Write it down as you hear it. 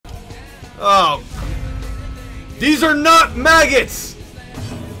Oh. These are not maggots!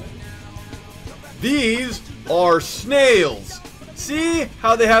 These are snails. See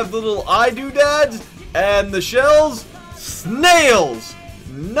how they have the little eye doodads and the shells? Snails,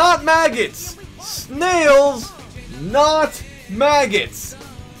 not maggots. Snails, not maggots.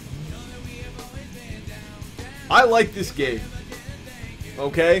 I like this game.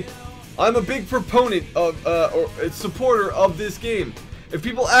 Okay? I'm a big proponent of, or a supporter of this game. If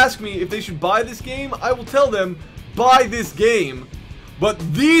people ask me if they should buy this game, I will tell them, buy this game. But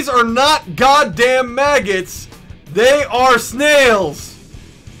these are not goddamn maggots. They are snails.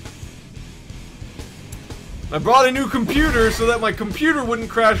 I brought a new computer so that my computer wouldn't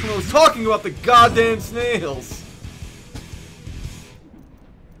crash when I was talking about the goddamn snails.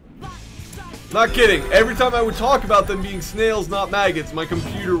 Not kidding. Every time I would talk about them being snails, not maggots, my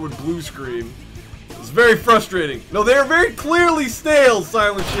computer would blue screen. It's very frustrating. No, they are very clearly snails,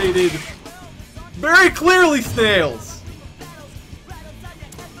 Silent Shaded. Very clearly snails.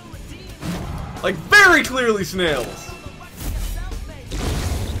 Like, very clearly snails.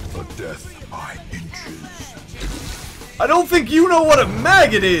 A death by inches. I don't think you know what a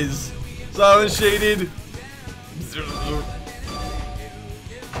maggot is, Silent Shaded.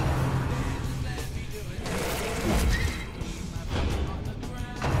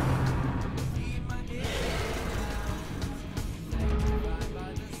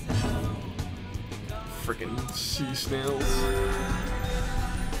 Freaking sea snails.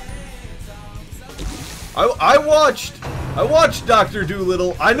 I watched Dr.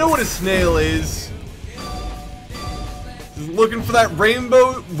 Dolittle. I know what a snail is. Just looking for that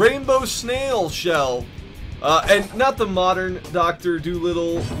rainbow snail shell. And not the modern Dr.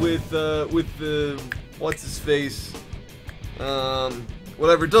 Dolittle with the what's his face?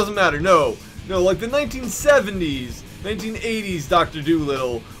 Whatever, it doesn't matter. No, like the 1970s, 1980s Dr.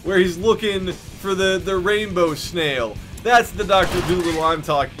 Dolittle, where he's looking for the rainbow snail. That's the Dr. Dolittle I'm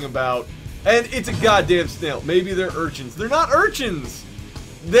talking about. And it's a goddamn snail. Maybe they're urchins. They're not urchins.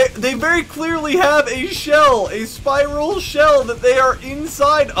 They very clearly have a shell, a spiral shell that they are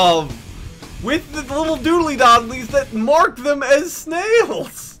inside of, with the little doodly doddlies that mark them as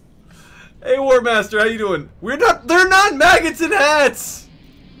snails. Hey, War Master, how you doing? They're not maggots in hats.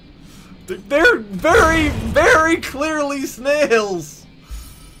 They're very, very clearly snails.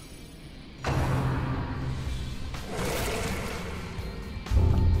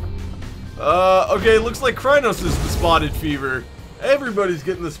 Okay, looks like Krynos is the spotted fever. Everybody's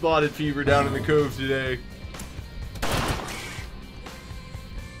getting the spotted fever down in the cove today.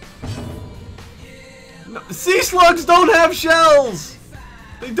 No, sea slugs don't have shells!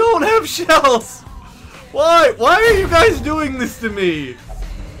 They don't have shells! Why? Why are you guys doing this to me?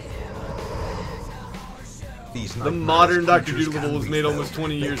 The modern Dr. Dolittle was made almost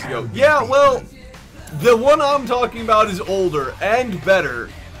 20 years ago. Yeah, well, the one I'm talking about is older and better.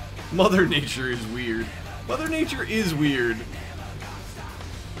 Mother Nature is weird. Mother Nature is weird.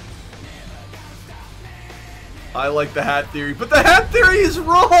 I like the hat theory, but the hat theory is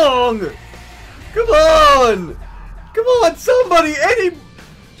wrong! Come on! Come on, somebody,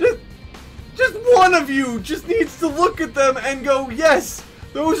 just one of you just needs to look at them and go, yes,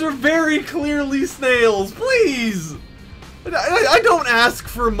 those are very clearly snails, please! I don't ask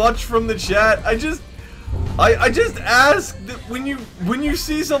for much from the chat, I just ask that when you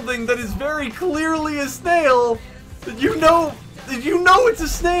see something that is very clearly a snail, that you know it's a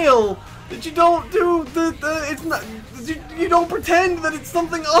snail, that you don't do it's not, you don't pretend that it's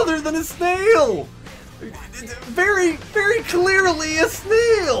something other than a snail. It's very, very clearly a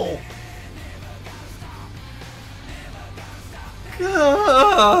snail.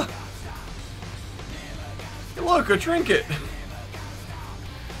 Look, a trinket.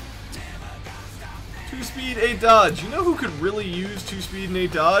 2 speed, 8 dodge. You know who could really use 2 speed and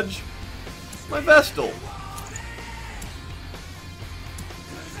 8 dodge? My Vestal.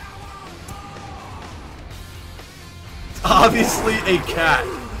 It's obviously a cat.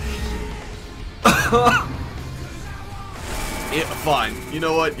 Yeah, fine. You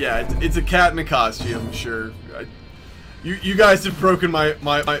know what? Yeah, it's a cat in a costume. Sure. You guys have broken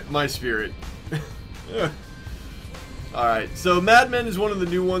my spirit. Alright, so Mad Men is one of the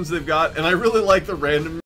new ones they've got, and I really like the random